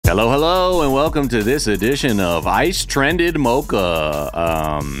Hello, and welcome to this edition of Ice Trended Mocha.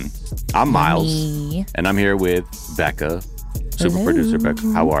 I'm Miles, and I'm here with Becca, super producer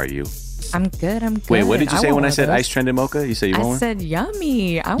Becca. How are you? I'm good. Wait, what did you say when I said Ice Trended Mocha? You said you want one? I said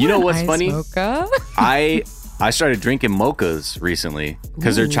yummy. I you know want what's ice funny? Mocha. I started drinking mochas recently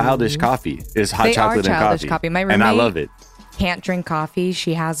because they're childish coffee. It's hot chocolate and coffee. My roommate and I love it. Can't drink coffee.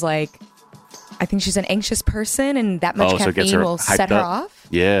 She has I think she's an anxious person, and that much caffeine will set her off.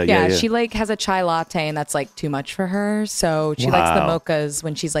 Yeah. She has a chai latte, and that's too much for her. So she likes the mochas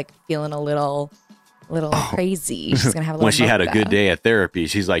when she's feeling a little crazy. She's gonna have a little when she mocha. had a good day at therapy.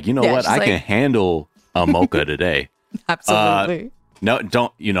 She's like, you know what? I can handle a mocha today. Absolutely. No,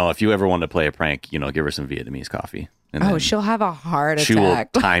 don't. If you ever want to play a prank, give her some Vietnamese coffee. And she'll have a heart attack. She will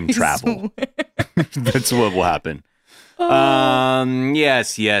time travel. That's what will happen.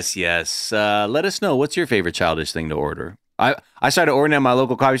 Yes. Let us know, what's your favorite childish thing to order? I started ordering at my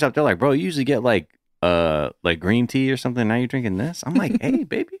local coffee shop. They're like, bro, you usually get green tea or something. Now you're drinking this. I'm like, hey,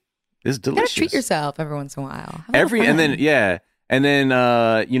 baby, this is delicious. You gotta treat yourself every once in a while. And then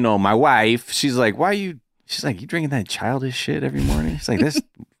my wife, she's like, she's like, you drinking that childish shit every morning? She's like,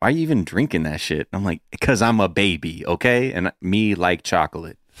 why are you even drinking that shit? I'm like, because I'm a baby, okay? And me like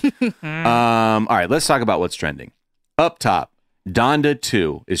chocolate. All right, let's talk about what's trending. Up top, Donda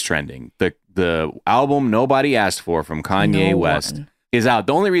 2 is trending. The album nobody asked for from Kanye West is out.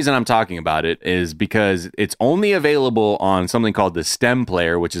 The only reason I'm talking about it is because it's only available on something called the Stem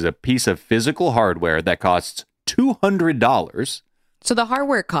Player, which is a piece of physical hardware that costs $200. So the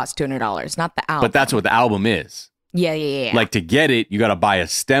hardware costs $200, not the album. But that's what the album is. Yeah. Like, to get it, you got to buy a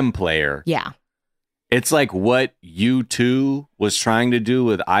Stem Player. Yeah. It's like what U2 was trying to do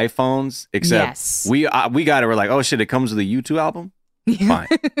with iPhones, except we got it. We're like, oh shit, it comes with a U2 album? Fine.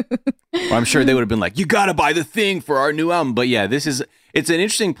 Well, I'm sure they would have been like, you got to buy the thing for our new album. But yeah, it's an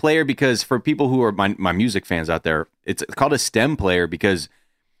interesting player because for people who are my music fans out there, it's called a Stem Player because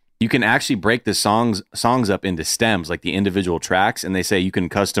you can actually break the songs up into stems, like the individual tracks, and they say you can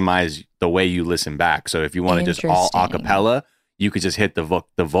customize the way you listen back. So if you want to just all a cappella, you could just hit the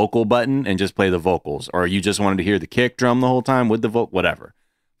vocal button and just play the vocals, or you just wanted to hear the kick drum the whole time with the whatever.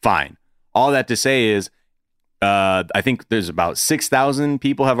 Fine. All that to say is, I think there's about 6,000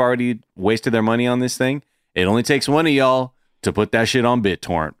 people have already wasted their money on this thing. It only takes one of y'all to put that shit on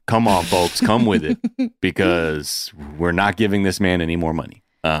BitTorrent. Come on, folks, come with it, because we're not giving this man any more money.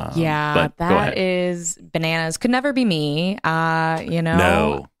 That is bananas. Could never be me.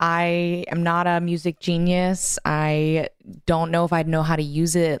 No. I am not a music genius. I don't know if I'd know how to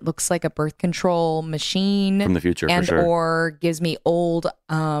use it. It looks like a birth control machine from the future, and for sure. Or gives me old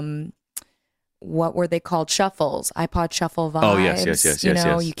what were they called? Shuffles, iPod Shuffle vibes. Oh yes.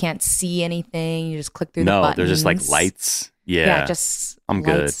 You can't see anything. You just click through the buttons. No, they're just like lights. Yeah, just I'm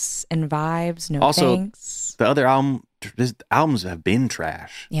lights and vibes. No, also, thanks. The other albums have been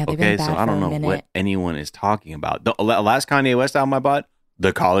trash. Yeah, they've been bad so I don't know what anyone is talking about. The last Kanye West album I bought,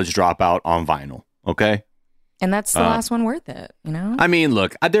 The College Dropout on vinyl. Okay. And that's the last one worth it, I mean,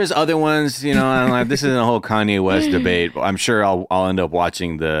 look, there's other ones, this isn't a whole Kanye West debate. I'm sure I'll end up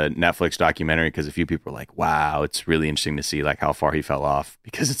watching the Netflix documentary because a few people are like, wow, it's really interesting to see how far he fell off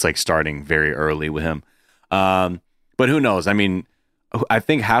because it's starting very early with him. But who knows? I mean, I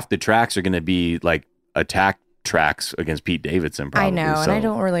think half the tracks are going to be attack tracks against Pete Davidson. Probably, I know, and I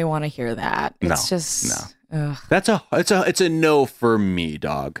don't really want to hear that. It's no. It's a no for me,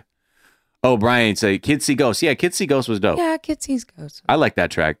 dog. Oh, Brian say Kids See Ghosts. Yeah, Kids See Ghosts was dope. Yeah, Kids See Ghosts. I like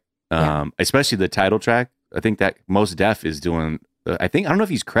that track, especially the title track. I think that Mos Def is doing. I don't know if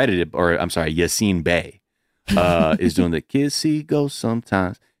he's credited or I'm sorry, Yassine Bey is doing the Kids See Ghosts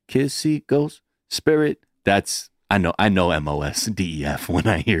sometimes. Kids See Ghosts Spirit. I know MOSDEF when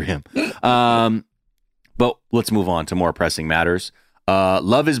I hear him. But let's move on to more pressing matters.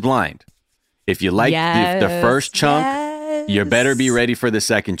 Love is Blind. If you like the first chunk. You better be ready for the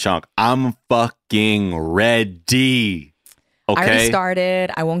second chunk. I'm fucking ready. Okay. I already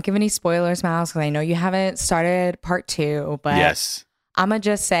started. I won't give any spoilers, Miles, because I know you haven't started part 2. But yes, I'm going to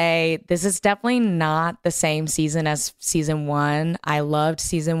just say this is definitely not the same season as season 1. I loved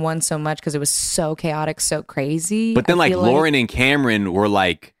season 1 so much because it was so chaotic, so crazy. But then Lauren and Cameron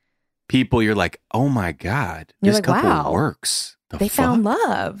were people you're like, oh my God, this couple works. They found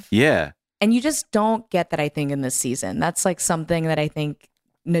love. Yeah. And you just don't get that, I think, in this season. That's something that I think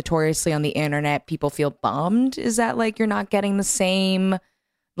notoriously on the internet, people feel bummed is that you're not getting the same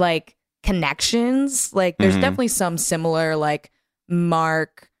connections. There's definitely some similar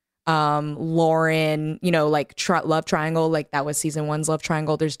Mark, Lauren, love triangle. That was season 1's love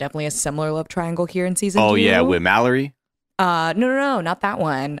triangle. There's definitely a similar love triangle here in season 2. Oh yeah, with Mallory. No, not that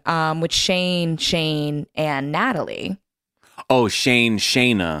one. With Shane, and Natalie. Oh,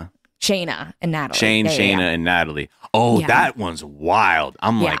 Shayna, and Natalie. Shayna, and Natalie. Oh, Yeah. that one's wild.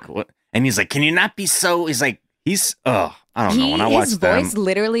 I'm like, what? And he's like, can you not be so? He's like, I don't know. When I watch his voice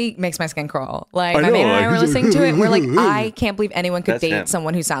literally makes my skin crawl. Like my man and I were listening to it, and we're like, I can't believe anyone could date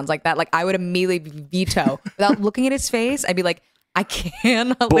someone who sounds like that. Like I would immediately veto without looking at his face. I'd be like, I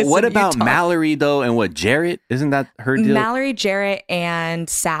cannot. But what about Mallory though? And what Jarrett? Isn't that her deal? Mallory, Jarrett, and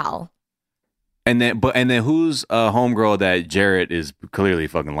Sal. And then who's a homegirl that Jarrett is clearly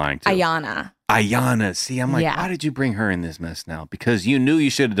fucking lying to? Ayana. See, I'm like, why did you bring her in this mess now? Because you knew you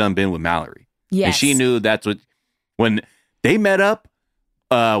should have been with Mallory. Yes. And she knew that's what. When they met up,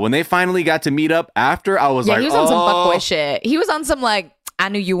 when they finally got to meet up after, I was like, he was on some fuckboy shit. He was on some like, I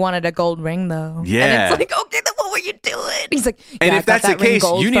knew you wanted a gold ring though. Yeah. And it's like, okay, then what were you doing? He's like, and if that's the case,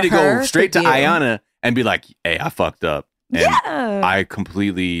 you need to go straight to Ayana and be like, hey, I fucked up. And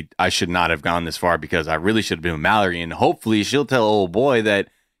I should not have gone this far because I really should have been with Mallory. And hopefully she'll tell old boy that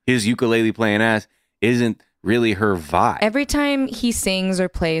his ukulele playing ass isn't really her vibe. Every time he sings or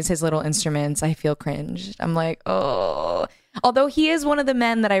plays his little instruments, I feel cringe. I'm like, oh. Although he is one of the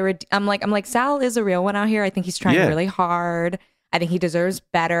men that I'm like, Sal is a real one out here. I think he's trying really hard. I think he deserves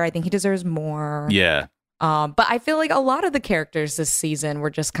better. I think he deserves more. Yeah. But I feel like a lot of the characters this season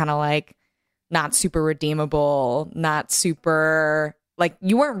were just kind of like not super redeemable, not super like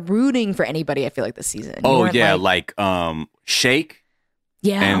you weren't rooting for anybody. I feel like this season. Oh yeah, like Shake.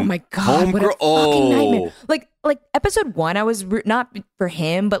 Yeah. Oh my god. What a fucking nightmare. Like episode 1, I was not for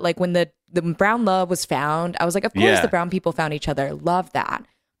him, but like when the brown love was found, I was like, of course the brown people found each other. Love that.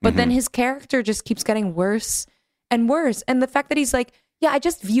 But then his character just keeps getting worse and worse. And the fact that he's like, yeah, I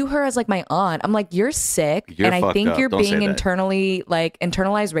just view her as like my aunt. I'm like, you're sick. And I think you're being internalized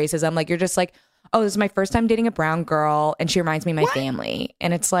racism. Like, you're just like, oh, this is my first time dating a brown girl. And she reminds me of my family.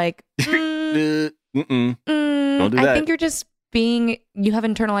 And it's like, don't do that. I think you're just you have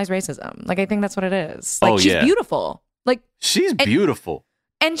internalized racism. Like, I think that's what it is. Like, she's beautiful. Like, she's beautiful.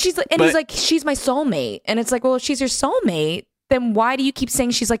 And she's like, and he's like, she's my soulmate. And it's like, well, if she's your soulmate, then why do you keep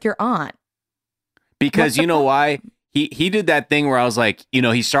saying she's like your aunt? Because you know why? He did that thing where I was like,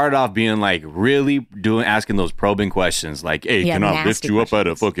 he started off being like really asking those probing questions. Like, hey, can I lift you up at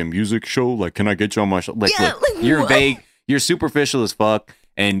a fucking music show? Like, can I get you on my show? Like, look, you're vague. You're superficial as fuck.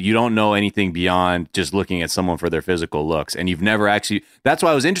 And you don't know anything beyond just looking at someone for their physical looks. And you've never actually, that's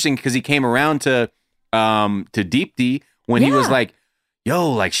why it was interesting because he came around to Deepti when he was like,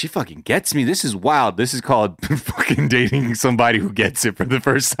 yo, like she fucking gets me. This is wild. This is called fucking dating somebody who gets it for the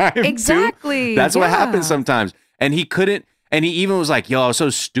first time. Exactly. Too. That's what happens sometimes. And he couldn't, and he even was like, yo, I was so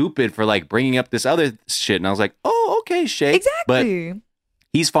stupid for like bringing up this other shit. And I was like, oh, okay, Shay. Exactly. But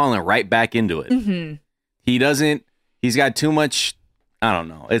he's falling right back into it. Mm-hmm. He's got too much, I don't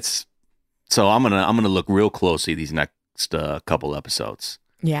know. So I'm gonna look real closely these next couple episodes.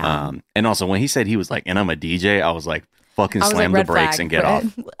 Yeah. And also when he said he was like, and I'm a DJ, I was like, fucking slam the brakes and get off.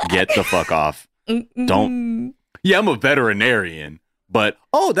 Get the fuck off. Don't. Yeah, I'm a veterinarian, but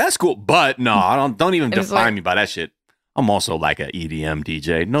that's cool. But no, I don't even define me by that shit. I'm also like a EDM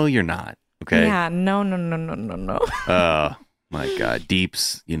DJ. No, you're not. Okay. Yeah. No. My God,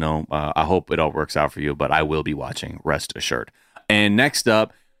 Deeps. I hope it all works out for you, but I will be watching. Rest assured. And next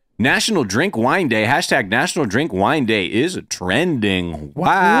up, National Drink Wine Day. # National Drink Wine Day is trending.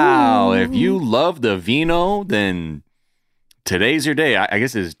 Wow. Ooh. If you love the vino, then today's your day. I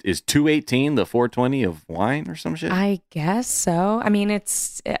guess is 218 the 420 of wine or some shit? I guess so. I mean,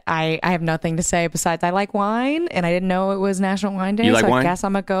 I have nothing to say besides I like wine, and I didn't know it was National Wine Day, you like wine? I guess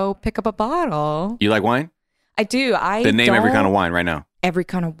I'm going to go pick up a bottle. You like wine? I do. Then name every kind of wine right now. Every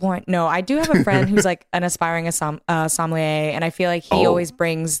kind of wine. No, I do have a friend who's like an aspiring sommelier, and I feel like he always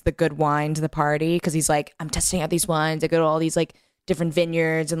brings the good wine to the party because he's like, I'm testing out these wines. I go to all these like different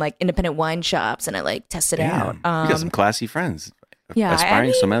vineyards and like independent wine shops, and I like test it out. You got some classy friends. Yeah,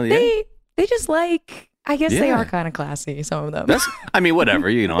 aspiring sommelier. They just like. I guess they are kind of classy. Some of them. Whatever.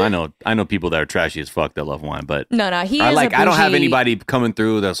 I know people that are trashy as fuck that love wine, but no. I don't have anybody coming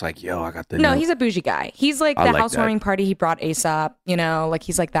through that's like, yo, I got the. No, he's a bougie guy. He's like the housewarming party. He brought Aesop. Like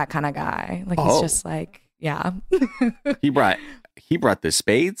he's like that kind of guy. Like he's just like, yeah. He brought the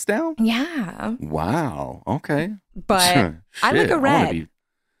spades down. Yeah. Wow. Okay. But I like a red.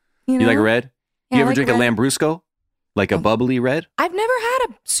 You like a red? Yeah, you ever drink a Lambrusco? Like a bubbly red? I've never had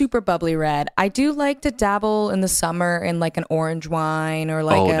a super bubbly red. I do like to dabble in the summer in like an orange wine or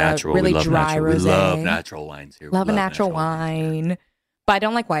like natural. Really dry rosé. We love natural wines here. Love a natural wine. But I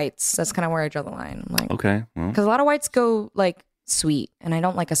don't like whites. That's kind of where I draw the line. I'm like, okay. Because a lot of whites go like sweet, and I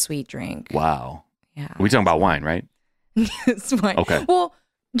don't like a sweet drink. Wow. Yeah. We talking about wine, right? It's wine. Okay. Well,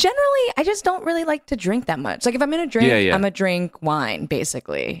 generally, I just don't really like to drink that much. Like if I'm going to drink, I'm going to drink wine,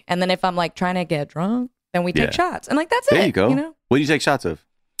 basically. And then if I'm like trying to get drunk, then we take shots. And like, that's it. There you go. You know? What do you take shots of?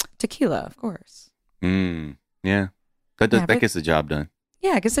 Tequila, of course. Yeah. That gets the job done.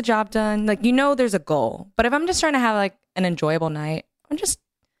 Yeah, it gets the job done. Like, there's a goal. But if I'm just trying to have like an enjoyable night, I'm just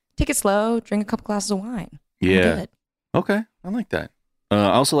take it slow, drink a couple glasses of wine. Yeah. Okay. I like that.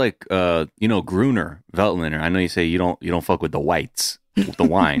 I also like, Gruner Veltliner. I know you say you don't fuck with the whites, with the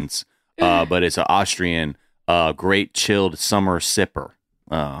wines, but it's an Austrian, great chilled summer sipper.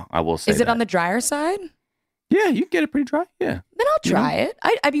 I will say. Is it on the drier side? Yeah, you can get it pretty dry. Yeah. Then I'll try it.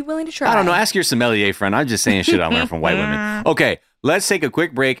 I'd be willing to try. I don't know. Ask your sommelier friend. I'm just saying shit I learned from white women. Okay, let's take a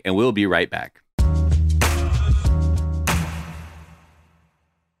quick break and we'll be right back.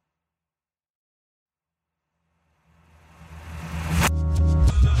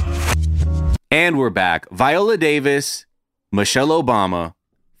 And we're back. Viola Davis, Michelle Obama,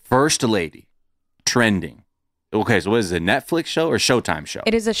 First Lady, trending. Okay, so what is it, a Netflix show or Showtime show?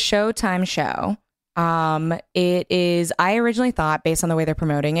 It is a Showtime show. It is, I originally thought, based on the way they're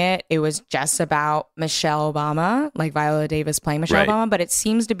promoting it, it was just about Michelle Obama, like Viola Davis playing Michelle Obama, but it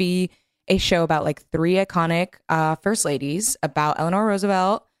seems to be a show about like three iconic first ladies, about Eleanor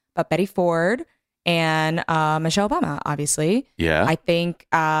Roosevelt, about Betty Ford, and Michelle Obama, obviously. Yeah. I think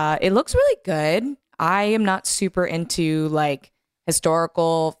it looks really good. I am not super into like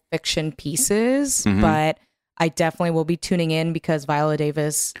historical fiction pieces, but I definitely will be tuning in because Viola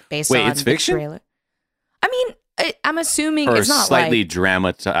Davis, based on it's fiction? the trailer. I mean, I'm assuming or it's not slightly like,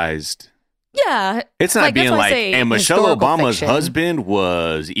 dramatized. Yeah. It's not being like, and Michelle Obama's fiction. husband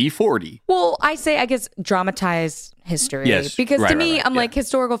was E40. Well, I guess dramatized history. Yes. Because to me, I'm like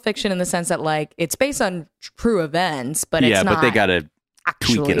historical fiction in the sense that like it's based on true events, but it's not. But they got to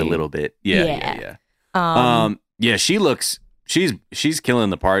tweak it a little bit. Yeah. She's killing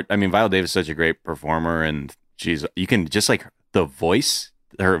the part. I mean, Viola Davis is such a great performer, and you can just like the voice,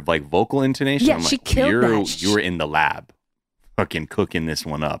 her like vocal intonation. Yeah, she killed that. You were in the lab fucking cooking this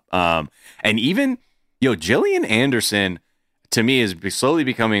one up. And even, Gillian Anderson, to me, is slowly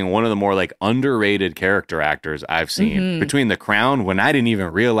becoming one of the more like underrated character actors I've seen. Between The Crown, when I didn't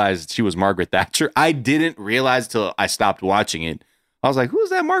even realize she was Margaret Thatcher. I didn't realize till I stopped watching it. I was like, who's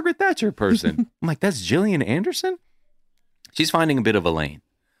that Margaret Thatcher person? I'm like, that's Gillian Anderson? She's finding a bit of a lane.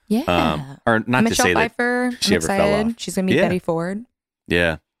 Yeah. Or not Michelle to say Pfeiffer, that she ever fell off. She's going to be Betty Ford.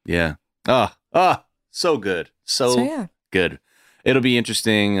 Yeah. So good. So good. It'll be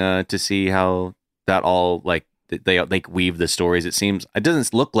interesting to see how that all, like, they weave the stories. It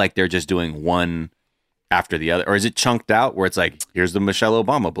doesn't look like they're just doing one after the other. Or is it chunked out where it's like, here's the Michelle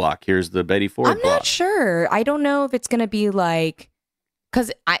Obama block, here's the Betty Ford block? I'm not sure. I don't know if it's going to be like,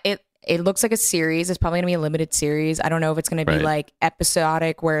 because it looks like a series. It's probably going to be a limited series. I don't know if it's going to be like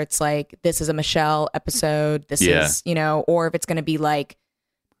episodic where it's like, this is a Michelle episode. This is, or if it's going to be like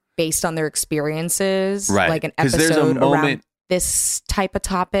based on their experiences, like an episode around this type of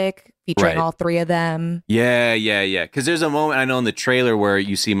topic featuring all three of them. Yeah. Because there's a moment I know in the trailer where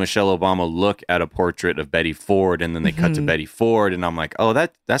you see Michelle Obama look at a portrait of Betty Ford, and then they cut to Betty Ford, and I'm like, oh,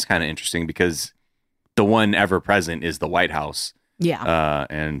 that's kind of interesting because the one ever present is the White House. Yeah.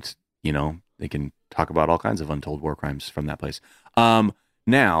 And they can talk about all kinds of untold war crimes from that place.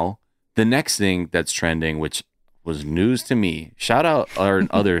 Now, the next thing that's trending, which was news to me, shout out our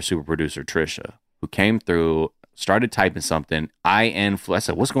other super producer, Trisha, who came through, started typing something. I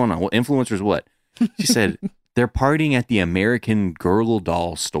said, what's going on? What influencers what? She said, they're partying at the American Girl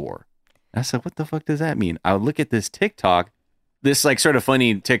doll store. I said, what the fuck does that mean? I would look at this TikTok. This like sort of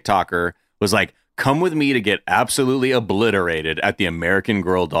funny TikToker was like, come with me to get absolutely obliterated at the American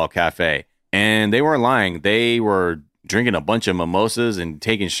Girl Doll Cafe. And they weren't lying. They were drinking a bunch of mimosas and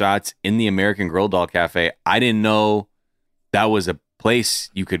taking shots in the American Girl Doll Cafe. I didn't know that was a place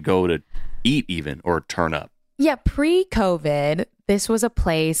you could go to eat even or turn up. Yeah, pre-COVID, this was a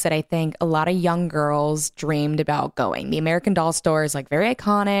place that I think a lot of young girls dreamed about going. The American Doll store is like very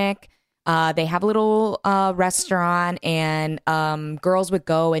iconic. They have a little restaurant, and girls would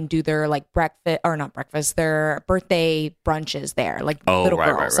go and do their like their birthday brunches there, like little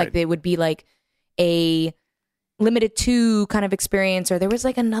girls. Like they would be like a limited to kind of experience, or there was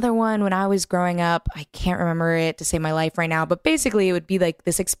like another one when I was growing up. I can't remember it to save my life right now, but basically it would be like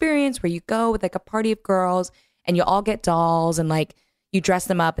this experience where you go with like a party of girls and you all get dolls and like you dress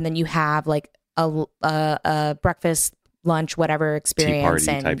them up, and then you have like a breakfast, lunch, whatever experience,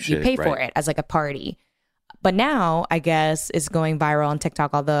 and you pay for it as like a party. But now I guess is going viral on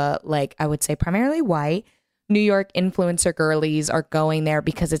TikTok, all the like, I would say primarily white New York influencer girlies are going there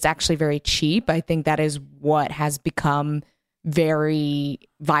because it's actually very cheap. I think that is what has become very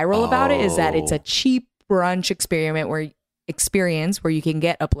viral about it, is that it's a cheap brunch experience where you can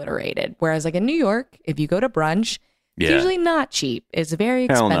get obliterated. Whereas like in New York, if you go to brunch, it's usually not cheap. It's very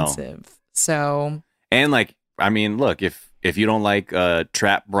expensive. No. So, and like, I mean, look, if you don't like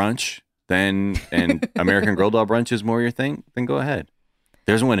trap brunch, then and American Girl doll brunch is more your thing, then go ahead.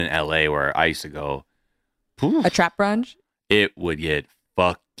 There's one in LA where I used to go. A trap brunch? It would get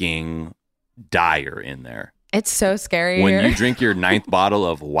fucking dire in there. It's so scary. When you drink your 9th bottle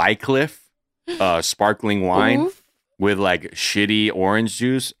of Wycliffe sparkling wine with like shitty orange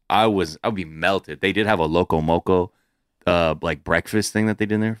juice, I'd be melted. They did have a Loco Moco like breakfast thing that they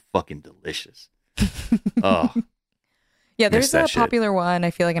did in there. Fucking delicious. Oh. Yeah, there's a popular one, I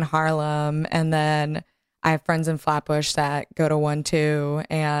feel like, in Harlem. And then I have friends in Flatbush that go to one too.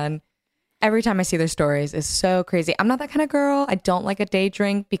 And every time I see their stories, it's so crazy. I'm not that kind of girl. I don't like a day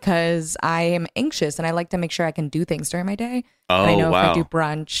drink because I am anxious and I like to make sure I can do things during my day. Oh, I know wow. if I do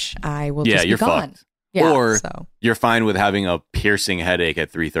brunch, I will just be gone. Fucked. Yeah, or you're fine with having a piercing headache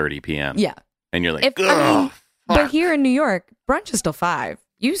at 3:30 p.m. Yeah. And you're like, but here in New York, brunch is till 5.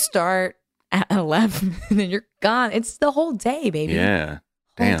 You start at 11 and then you're gone. It's the whole day, baby. Yeah.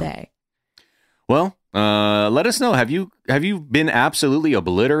 Whole day. Well, let us know. Have you been absolutely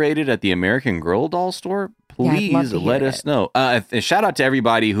obliterated at the American Girl doll store? Please let us know. Shout out to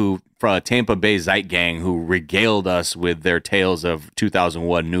everybody who from Tampa Bay Zeit gang who regaled us with their tales of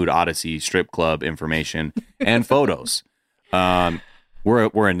 2001 Nude Odyssey strip club information and photos.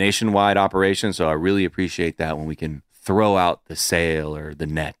 We're a nationwide operation, so I really appreciate that when we can throw out the sail or the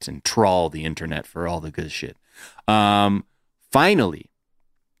net and trawl the internet for all the good shit. Finally,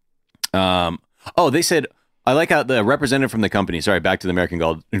 they said, I like how the representative from the company, sorry, back to the American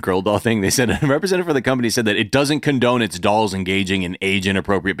Girl doll thing. They said a representative for the company said that it doesn't condone its dolls engaging in age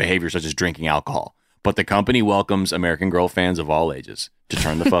inappropriate behavior such as drinking alcohol. But the company welcomes American Girl fans of all ages to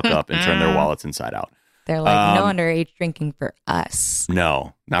turn the fuck up and turn their wallets inside out. They're like, no underage drinking for us.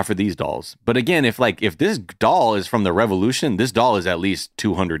 No, not for these dolls. But again, if this doll is from the Revolution, this doll is at least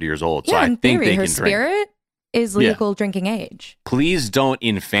 200 years old. Yeah, so I in think theory, they her can drink. Spirit is legal drinking age. Please don't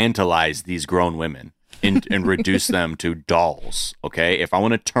infantilize these grown women and reduce them to dolls, okay? If I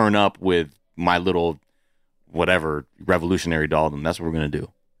want to turn up with my little whatever revolutionary doll, then that's what we're going to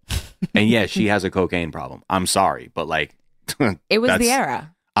do. And yeah, she has a cocaine problem. I'm sorry, but like... it was the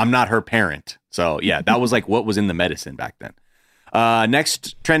era. I'm not her parent. So yeah, that was like what was in the medicine back then.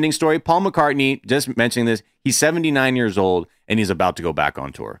 Next trending story, Paul McCartney, just mentioning this, he's 79 years old and he's about to go back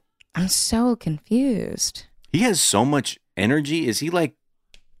on tour. I'm so confused. He has so much energy. Is he like,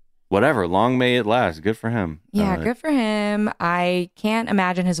 whatever, long may it last. Good for him. Yeah, good for him. I can't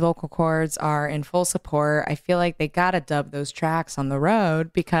imagine his vocal cords are in full support. I feel like they got to dub those tracks on the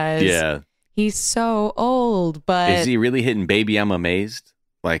road because he's so old. But is he really hitting Baby I'm Amazed?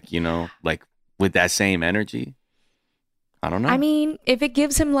 Like, like with that same energy? I don't know. I mean, if it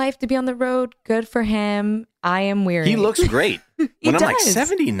gives him life to be on the road, good for him. I am weary. He looks great. When I'm does. Like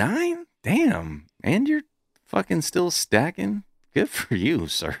 79? Damn. And you're fucking still stacking? Good for you,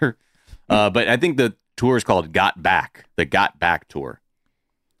 sir. But I think the tour is called Got Back. The Got Back tour.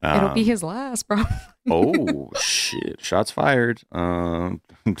 It'll be his last, bro. Oh, shit. Shots fired. Don't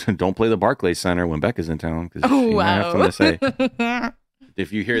play the Barclays Center when Becca's in town. Oh, wow. Have something to say.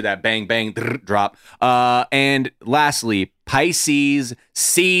 If you hear that bang, bang, drop. And lastly, Pisces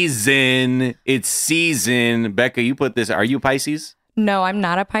season. It's season. Becca, you put this. Are you Pisces? No, I'm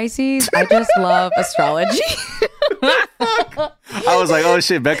not a Pisces. I just love astrology. I was like, oh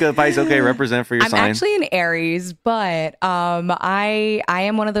shit, Becca, Pisces. Okay, represent for your sign. I'm actually an Aries, but I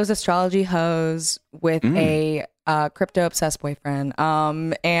am one of those astrology hoes with a crypto obsessed boyfriend.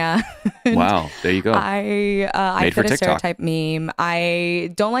 And wow, there you go. I fit a stereotype meme.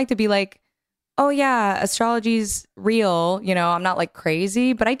 I don't like to be like, oh yeah, astrology's real. I'm not like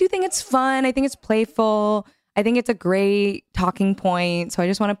crazy, but I do think it's fun. I think it's playful. I think it's a great talking point. So I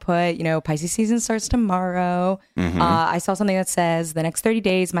just want to put, Pisces season starts tomorrow. Mm-hmm. I saw something that says the next 30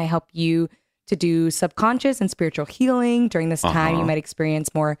 days might help you to do subconscious and spiritual healing. During this time, you might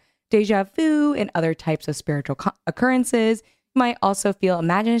experience more deja vu and other types of spiritual occurrences. You might also feel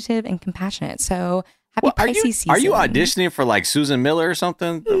imaginative and compassionate. So happy Pisces season. Are you auditioning for like Susan Miller or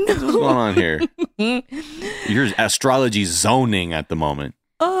something? No. What's going on here? You're astrology zoning at the moment.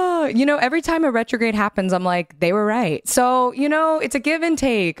 Every time a retrograde happens, I'm like, they were right. So, it's a give and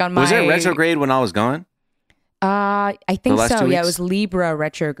take on my... Was it retrograde when I was gone? I think so. Yeah, it was Libra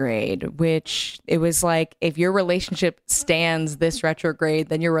retrograde, which it was like, if your relationship stands this retrograde,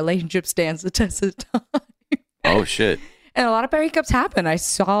 then your relationship stands the test of time. Oh, shit. And a lot of breakups happen. I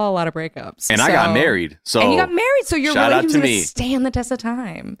saw a lot of breakups. And I got married. And you got married, so your relationship's going to stand the test of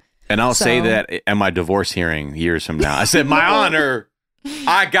time. And I'll say that at my divorce hearing years from now. I said, my honor,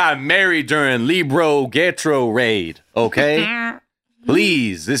 I got married during Libro Getro raid. Okay?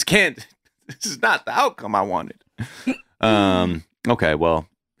 Please, this is not the outcome I wanted. Okay, well,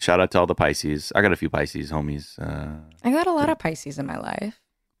 shout out to all the Pisces. I got a few Pisces homies. I got a lot of Pisces in my life.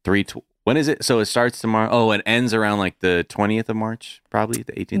 When is it? So it starts tomorrow. Oh, it ends around like the 20th of March, probably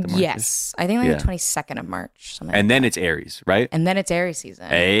the 18th of March. Yes. I think like the 22nd of March. And then it's Aries, right? And then it's Aries season.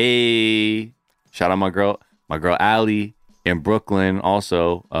 Hey, shout out my girl Allie in Brooklyn,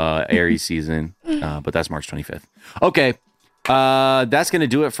 also Aries season. But that's March 25th. Okay. That's going to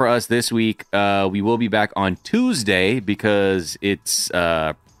do it for us this week. We will be back on Tuesday because it's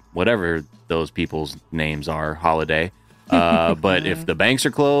whatever those people's names are, holiday. But if the banks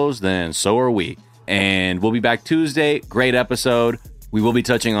are closed, then so are we. And we'll be back Tuesday. Great episode. We will be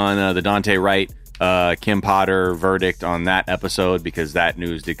touching on the Dante Wright, Kim Potter verdict on that episode because that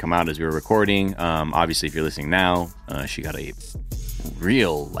news did come out as we were recording. Obviously, if you're listening now, she got a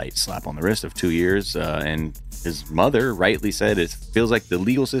real light slap on the wrist of 2 years. And his mother rightly said it feels like the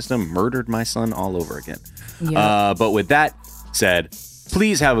legal system murdered my son all over again. Yeah. But with that said,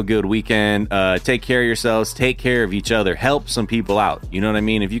 please have a good weekend. Take care of yourselves. Take care of each other. Help some people out. You know what I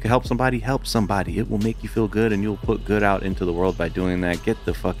mean? If you can help somebody, help somebody. It will make you feel good, and you'll put good out into the world by doing that. Get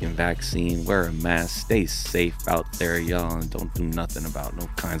the fucking vaccine. Wear a mask. Stay safe out there, y'all, and don't do nothing about no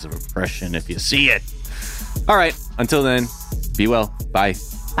kinds of oppression if you see it. All right. Until then, be well. Bye.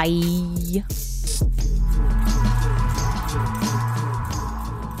 Bye.